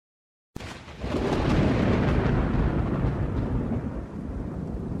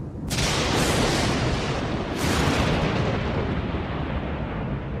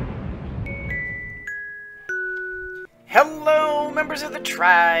Hello, members of the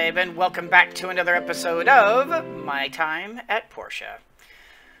tribe, and welcome back to another episode of My Time at Portia.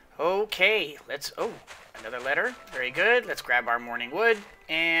 Okay, let's... Oh, another letter. Very good. Let's grab our morning wood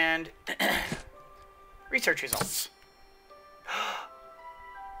and... research results.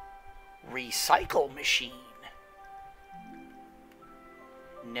 Recycle machine.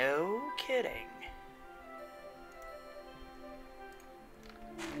 No kidding.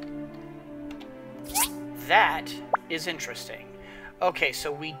 That is interesting. Okay, so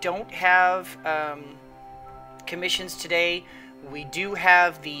we don't have commissions today. We do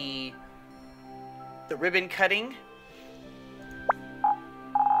have the ribbon cutting.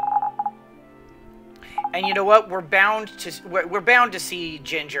 And you know what? We're bound to see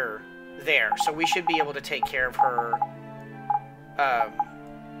Ginger there, so we should be able to take care of her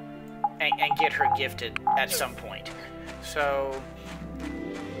and get her gifted at some point. So,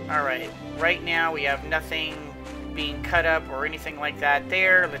 all right. Right now we have nothing being cut up or anything like that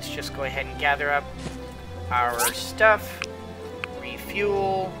there. Let's just go ahead and gather up our stuff,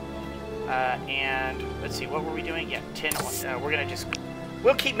 refuel, and let's see, what were we doing? Yeah, 10.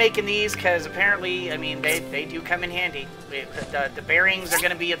 We'll keep making these because apparently, I mean, they do come in handy. The bearings are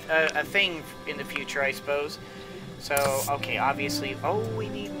going to be a thing in the future, I suppose. So, okay, obviously, oh, we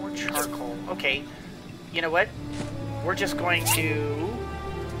need more charcoal. Okay, you know what? We're just going to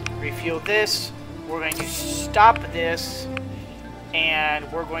refuel this. We're going to stop this,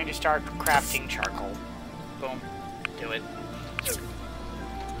 and we're going to start crafting charcoal. Boom. Do it.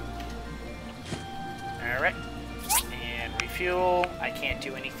 Alright. And refuel. I can't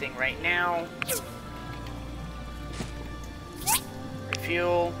do anything right now.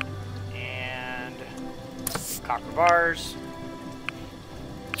 Refuel. And copper bars.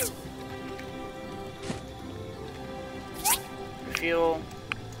 Refuel.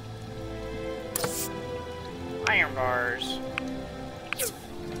 Iron bars.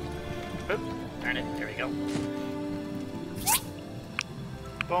 Oop, darn it, there we go.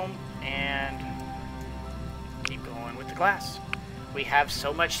 Boom, and keep going with the glass. We have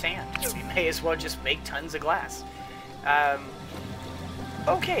so much sand, we may as well just make tons of glass.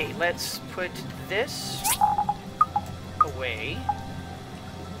 Okay, let's put this away.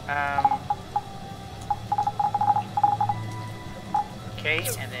 Okay,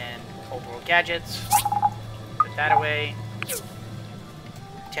 and then old world gadgets. Put that away.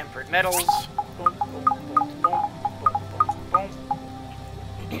 Tempered metals. Boom, boom, boom, boom, boom, boom,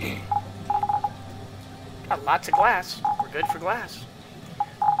 boom. Got lots of glass. We're good for glass.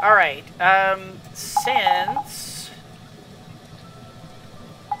 Alright, since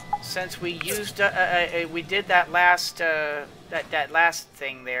we used, we did that last, that last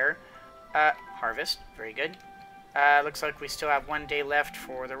thing there, harvest, very good. Looks like we still have 1 day left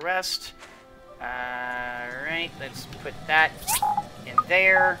for the rest. Alright, let's put that in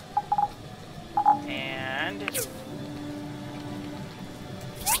there. And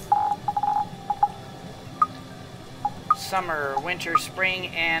summer, winter, spring,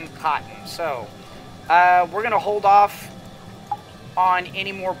 and cotton. So, we're going to hold off on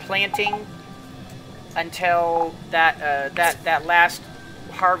any more planting until that last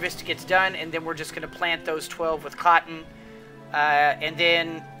harvest gets done, and then we're just going to plant those 12 with cotton. And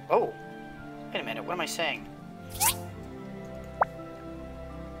then, oh, wait a minute, what am I saying?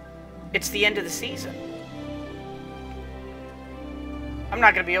 It's the end of the season. I'm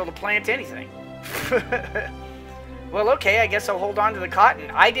not going to be able to plant anything. Well, okay, I guess I'll hold on to the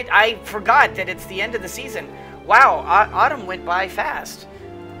cotton. I forgot that it's the end of the season. Wow, autumn went by fast.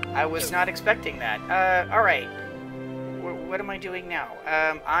 I was not expecting that. All right. What am I doing now?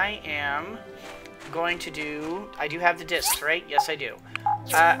 I am going to do... I do have the discs, right? Yes, I do.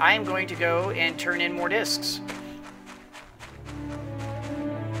 I am going to go and turn in more discs.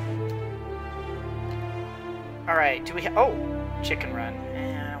 Alright, do we have... Oh! Chicken run.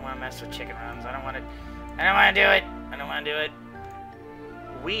 I don't want to mess with chicken runs. I don't want to do it. I don't want to do it.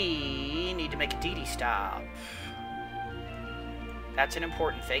 We need to make a DD stop. That's an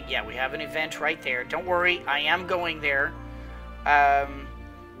important thing. Yeah, we have an event right there. Don't worry, I am going there.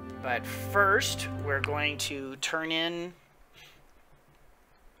 But first, we're going to turn in...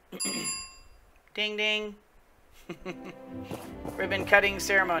 Ding ding. Ribbon cutting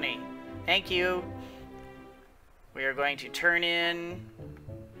ceremony. Thank you. We are going to turn in...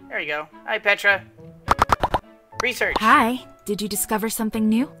 There you go. Hi, Petra. Research. Hi. Did you discover something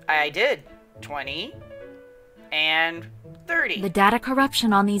new? I did. 20 and 30. The data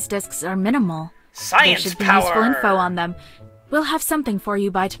corruption on these disks are minimal. Science there should be power. useful info on them. We'll have something for you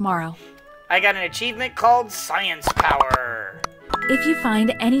by tomorrow. I got an achievement called Science Power. If you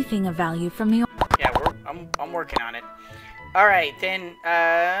find anything of value from the... Yeah, I'm working on it. All right, then.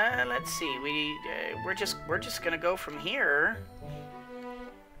 Let's see. We're just gonna go from here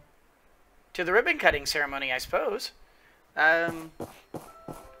to the ribbon cutting ceremony, I suppose. Because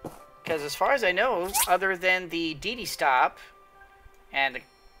as far as I know, other than the Dee stop and the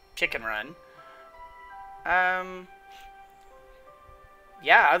chicken run,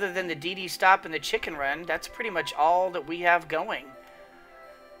 yeah, other than the Dee stop and the chicken run, that's pretty much all that we have going.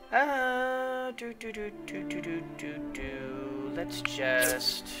 Let's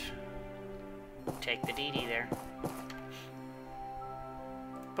just take the Dee there.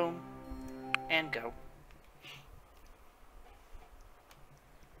 Boom. And go.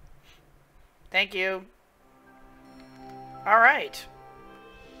 Thank you. All right.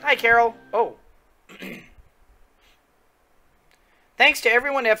 Hi, Carol. Oh. Thanks to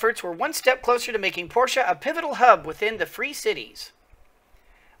everyone's efforts, we're one step closer to making Portia a pivotal hub within the Free Cities.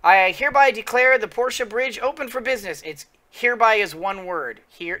 I hereby declare the Portia Bridge open for business. It's hereby is one word.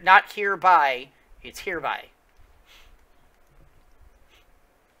 Here, not hereby. It's hereby.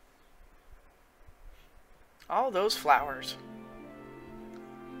 All those flowers.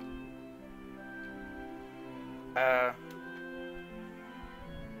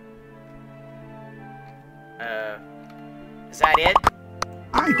 Is that it?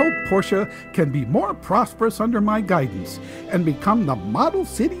 I hope Portia can be more prosperous under my guidance and become the model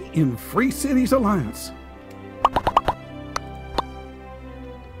city in Free Cities Alliance.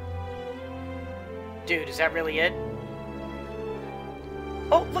 Dude, is that really it?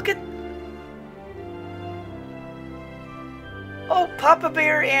 Oh, look at... Oh, Papa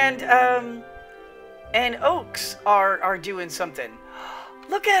Bear and Oaks are doing something.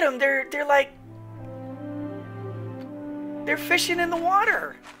 Look at them. They're like... They're fishing in the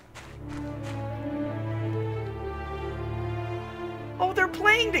water. Oh, they're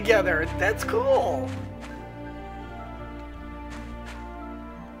playing together. That's cool.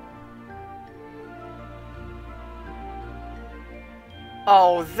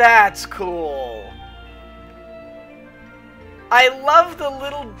 Oh, that's cool. I love the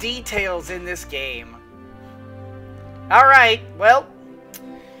little details in this game. All right, well...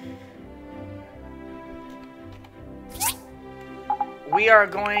 We are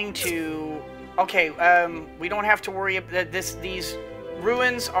going to... Okay, we don't have to worry that these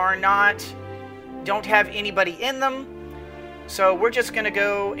ruins are not... Don't have anybody in them. So we're just going to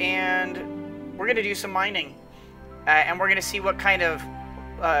go and... We're going to do some mining. And we're going to see what kind of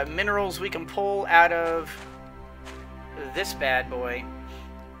minerals we can pull out of this bad boy.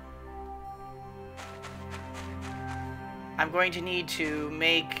 I'm going to need to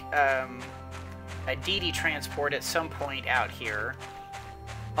make a Dee transport at some point out here.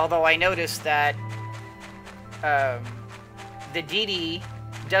 Although I noticed that the Dee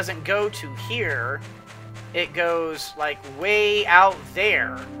doesn't go to here. It goes like way out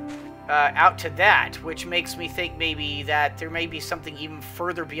there. Out to that, which makes me think maybe that there may be something even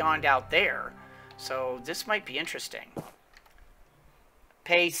further beyond out there. So this might be interesting.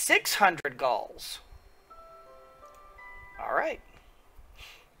 Pay 600 gulls. Alright.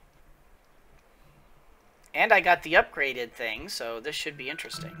 And I got the upgraded thing, so this should be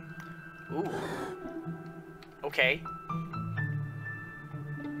interesting. Ooh. Okay.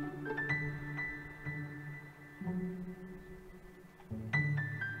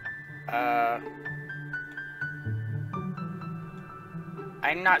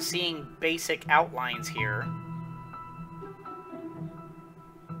 I'm not seeing basic outlines here.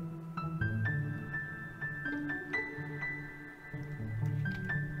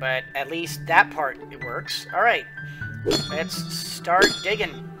 But at least that part, it works. Alright, let's start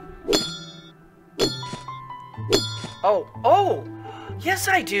digging. Oh! Yes,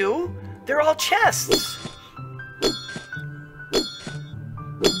 I do! They're all chests!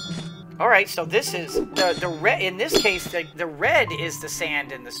 Alright, so this is the red. In this case, the red is the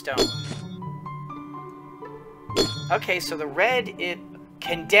sand and the stone. Okay, so the red is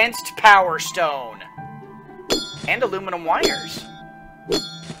condensed power stone and aluminum wires.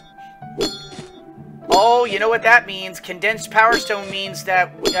 Oh, you know what that means? Condensed power stone means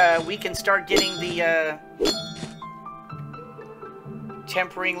that we can start getting the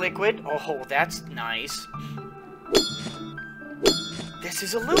tempering liquid. Oh, that's nice. This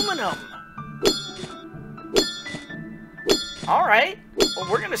is aluminum. Alright. Well,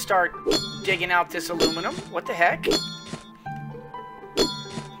 we're going to start digging out this aluminum. What the heck?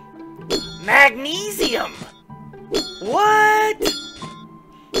 Magnesium! What?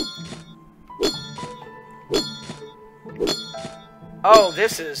 Oh,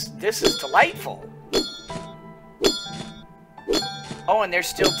 this is delightful. Oh, and there's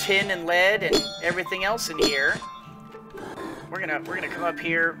still tin and lead and everything else in here. gonna come up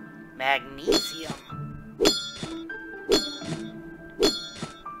here. Magnesium.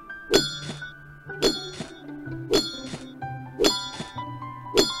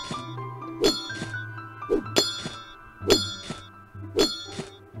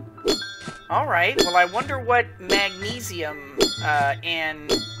 Alright, well I wonder what magnesium,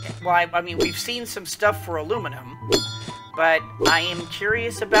 well I mean we've seen some stuff for aluminum, but I am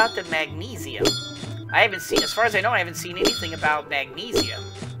curious about the magnesium. I haven't seen, as far as I know, I haven't seen anything about magnesium.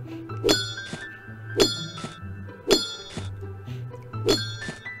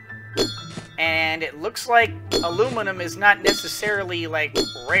 And it looks like aluminum is not necessarily, like,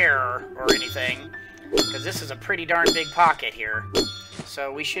 rare or anything, because this is a pretty darn big pocket here.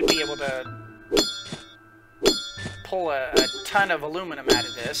 So we should be able to pull a ton of aluminum out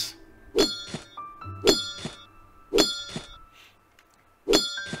of this.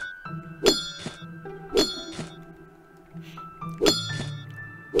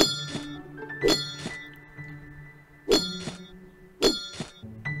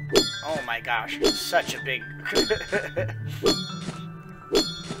 Oh my gosh, such a big...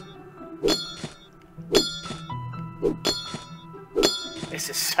 This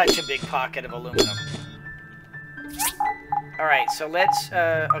is such a big pocket of aluminum. Alright, so let's,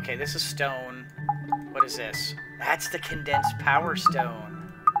 okay, this is stone. What is this? That's the condensed power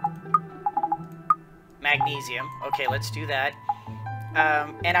stone. Magnesium. Okay, let's do that.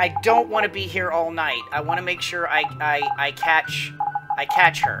 And I don't want to be here all night. I want to make sure I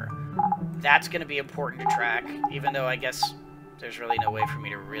catch her. That's going to be important to track, even though I guess there's really no way for me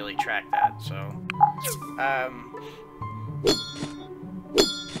to really track that, so...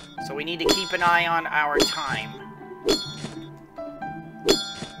 So we need to keep an eye on our time.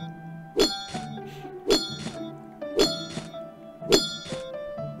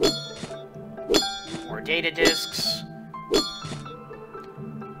 More data disks.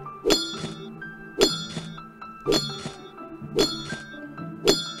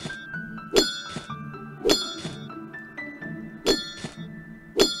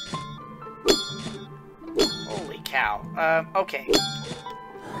 Holy cow. Okay.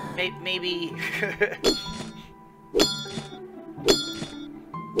 Maybe...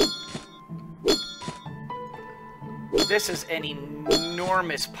 This is an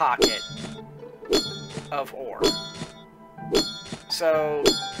enormous pocket of ore. So,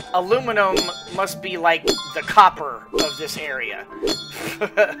 aluminum must be like the copper of this area.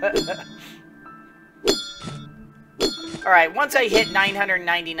 Alright, once I hit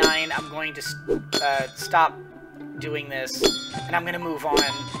 999, I'm going to stop doing this, and I'm going to move on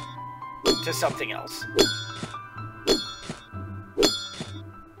to something else.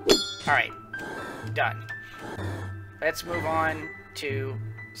 Alright, done. Let's move on to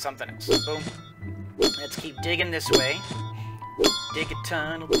something else. Boom. Let's keep digging this way. Dig a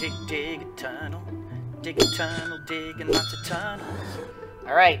tunnel, dig a tunnel. Dig a tunnel, digging lots of tunnels.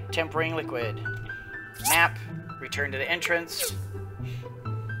 Alright, tempering liquid. Map, return to the entrance.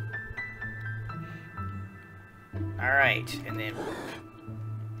 Alright, and then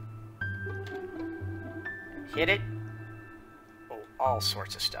hit it. Oh, all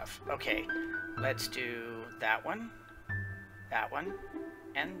sorts of stuff. Okay, let's do that one,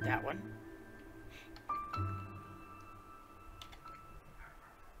 and that one.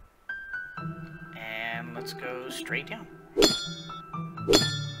 And let's go straight down.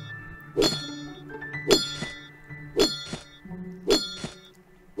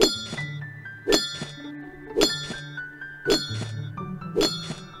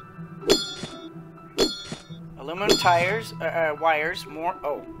 Aluminum tires, wires, more,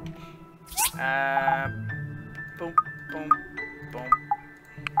 oh. Boom, boom, boom.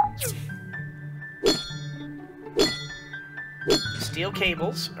 Steel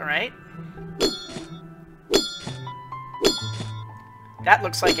cables, alright. That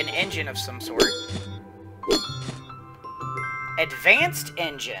looks like an engine of some sort. Advanced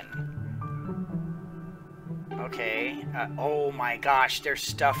engine. Okay. Oh my gosh, there's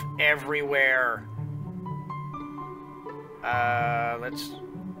stuff everywhere. Let's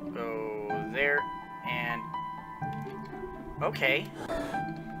go there and... Okay.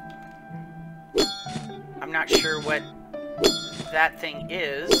 I'm not sure what that thing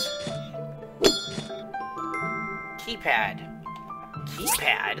is. Keypad.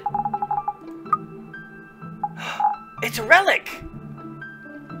 Keypad? It's a relic!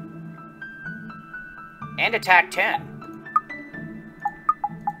 And attack 10.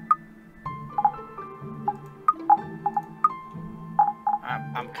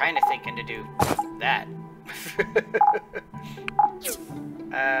 I'm kind of thinking to do that.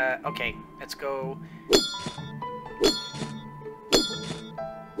 Okay, let's go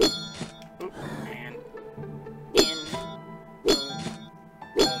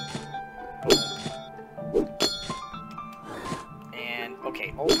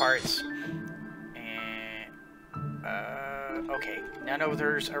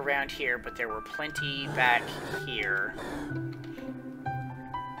others around here, but there were plenty back here.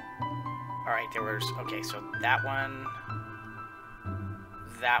 Alright, there was... Okay, so that one...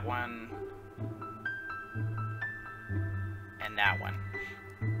 That one... And that one.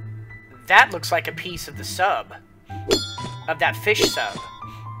 That looks like a piece of the sub. Of that fish sub.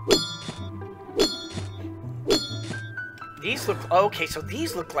 These look... Okay, so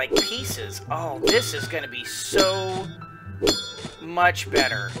these look like pieces. Oh, this is going to be so much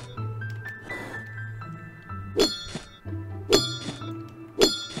better.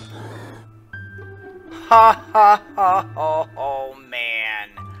 Ha ha ha ha, oh man.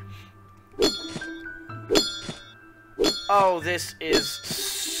 Oh, this is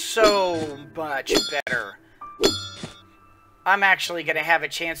so much better. I'm actually going to have a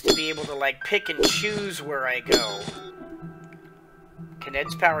chance to be able to, like, pick and choose where I go.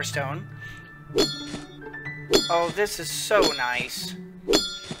 Condensed Power Stone. Oh, this is so nice.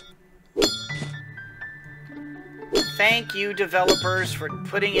 Thank you, developers, for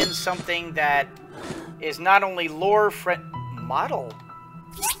putting in something that is not only model.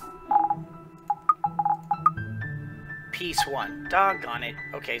 Piece 1. Doggone it.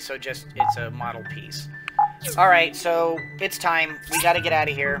 Okay, so just, it's a model piece. Alright, so it's time. We gotta get out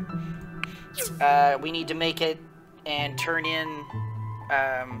of here. We need to make it and turn in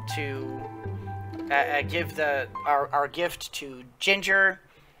to give our gift to Ginger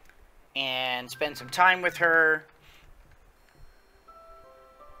and spend some time with her.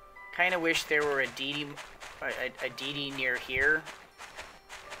 Kind of wish there were a Dee near here.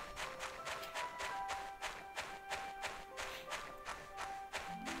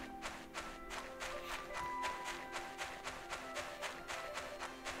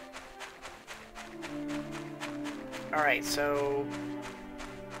 Alright, so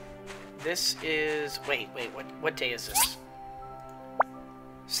this is... Wait, what day is this?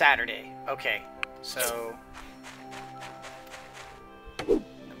 Saturday. Okay, so... Let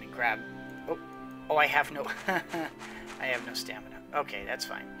me grab... Oh, I have no... I have no stamina. Okay, that's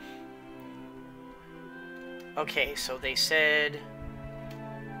fine. Okay, so they said...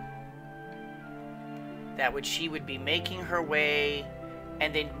 that she would be making her way...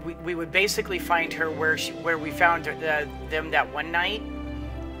 And then we would basically find her where we found them that one night.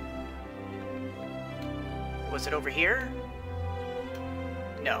 Was it over here?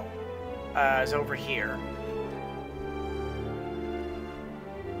 No. It was over here.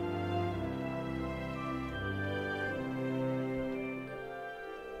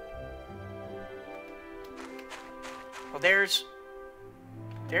 Well, there's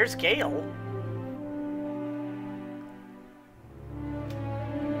Gale.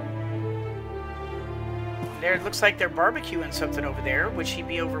 There, it looks like they're barbecuing something over there. Would she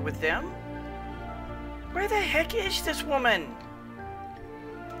be over with them? Where the heck is this woman?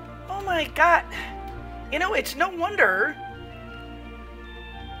 Oh my god. You know, it's no wonder.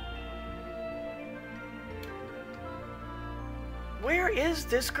 Where is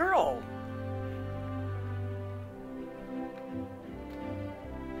this girl?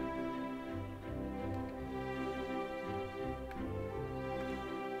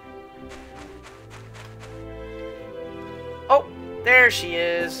 Oh, there she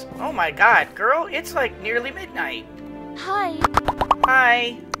is. Oh my god, girl, it's like nearly midnight. Hi.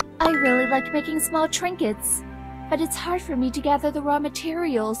 Hi. I really like making small trinkets, but it's hard for me to gather the raw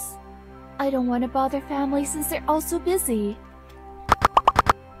materials. I don't want to bother family since they're all so busy.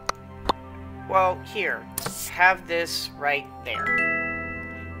 Well, here, have this right there.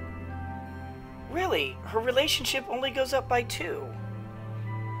 Really, her relationship only goes up by 2.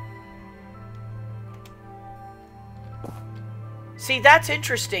 See, that's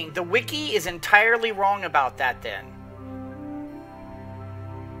interesting. The wiki is entirely wrong about that then.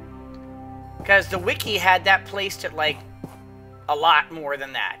 Because the wiki had that placed at, like, a lot more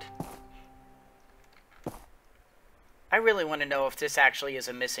than that. I really want to know if this actually is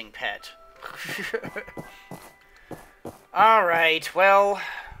a missing pet. Alright, well...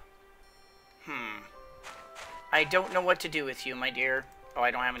 I don't know what to do with you, my dear. Oh, I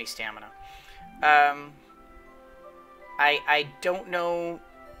don't have any stamina. I don't know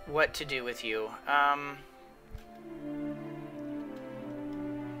what to do with you.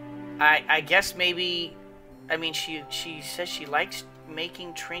 I guess maybe... I mean, she says she likes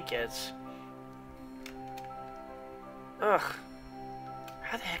making trinkets. Ugh.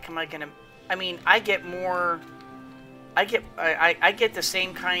 How the heck am I gonna... I mean, I get more... I get the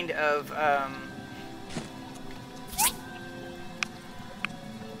same kind of,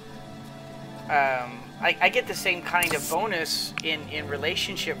 I get the same kind of bonus in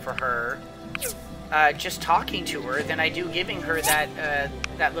relationship for her. just talking to her than I do giving her that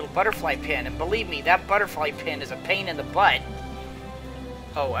that little butterfly pin. And believe me, that butterfly pin is a pain in the butt.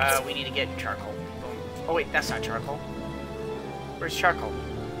 Oh, we need to get charcoal. Boom. Oh wait, that's not charcoal. Where's charcoal?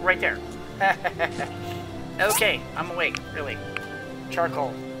 Right there. Okay, I'm awake, really.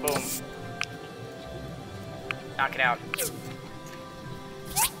 Charcoal. Boom. Knock it out.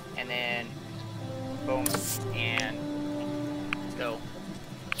 And then boom, and go.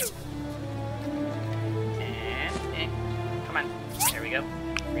 And come on. There we go.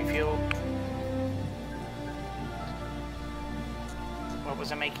 Refuel. What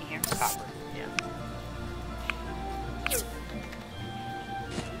was I making here? Copper. Yeah.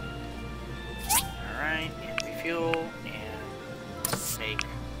 Alright, and refuel, and make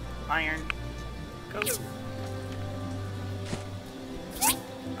iron. Go.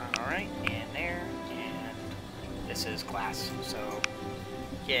 Alright, and there, and this is glass, so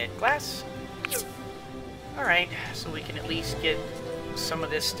get glass. Alright, so we can at least get some of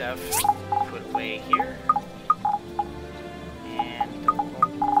this stuff put away here. And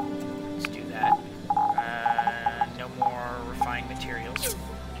let's do that. No more refined materials.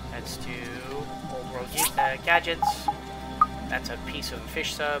 Let's do old world gadgets. That's a piece of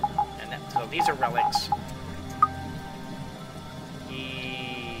fish sub, and so these are relics.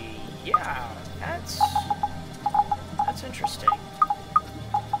 Yeah, that's interesting.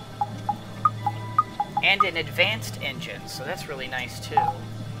 And an advanced engine, so that's really nice too.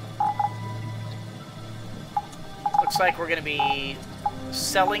 Looks like we're going to be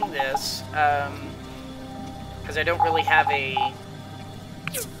selling this, because I don't really have an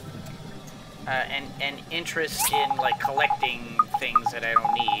interest in like collecting things that I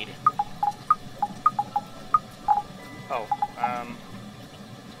don't need. Oh,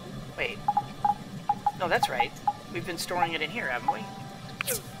 wait. No, that's right. We've been storing it in here, haven't we?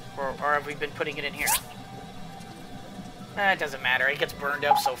 Or have we been putting it in here? It doesn't matter. It gets burned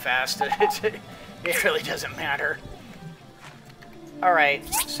up so fast. It really doesn't matter.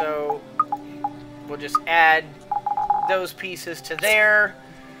 Alright, so we'll just add those pieces to there.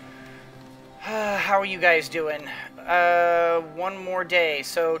 How are you guys doing? One more day.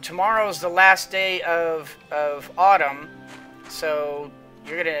 So tomorrow's the last day of autumn. So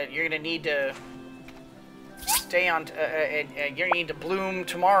you're gonna need to stay on. You're gonna need to bloom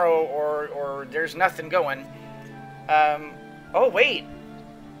tomorrow, or there's nothing going. Oh wait.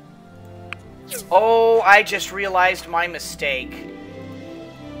 Oh, I just realized my mistake.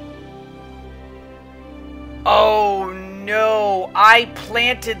 Oh no, I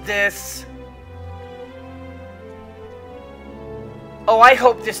planted this. Oh, I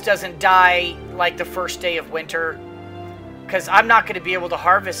hope this doesn't die like the first day of winter, because I'm not going to be able to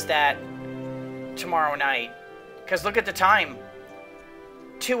harvest that tomorrow night. Because look at the time.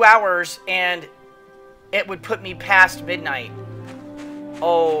 2 hours, and it would put me past midnight.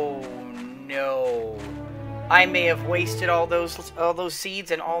 Oh no. I may have wasted all those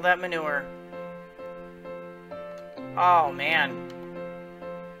seeds and all that manure. Oh man.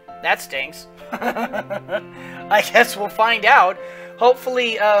 That stinks. I guess we'll find out.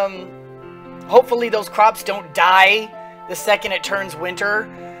 Hopefully, hopefully those crops don't die the second it turns winter.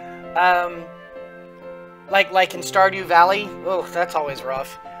 Like in Stardew Valley. Oh, that's always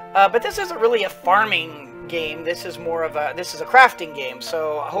rough. But this isn't really a farming game. This is more of a crafting game.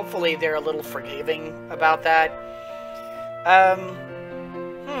 So hopefully they're a little forgiving about that.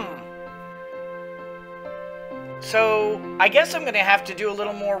 So I guess I'm gonna have to do a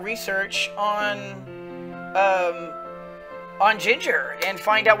little more research on Ginger and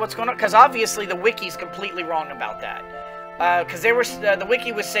find out what's going on, because obviously the wiki's completely wrong about that. Because the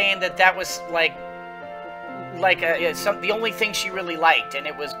wiki was saying that was like the only thing she really liked, and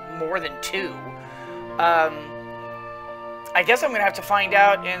it was more than 2. I guess I'm gonna have to find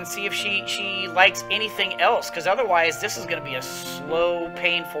out and see if she likes anything else, because otherwise this is gonna be a slow,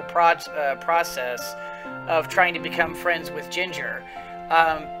 painful process of trying to become friends with Ginger.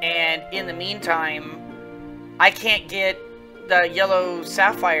 And in the meantime, I can't get the yellow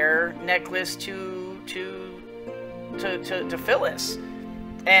sapphire necklace to Phyllis,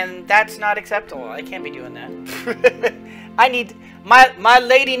 and that's not acceptable. I can't be doing that. I need my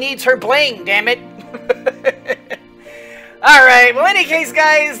lady needs her bling, damn it. All right. Well, in any case,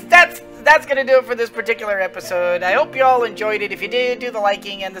 guys, that's gonna do it for this particular episode. I hope you all enjoyed it. If you did, do the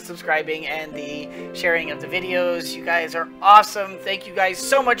liking and the subscribing and the sharing of the videos. You guys are awesome. Thank you guys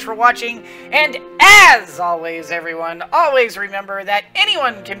so much for watching. And as always, everyone, always remember that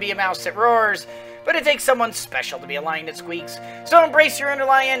anyone can be a mouse that roars, but it takes someone special to be a lion that squeaks. So embrace your inner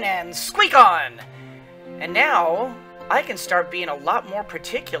lion and squeak on. And now I can start being a lot more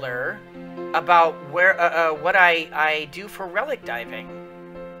particular about where what I do for relic diving.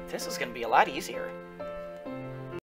 This is going to be a lot easier.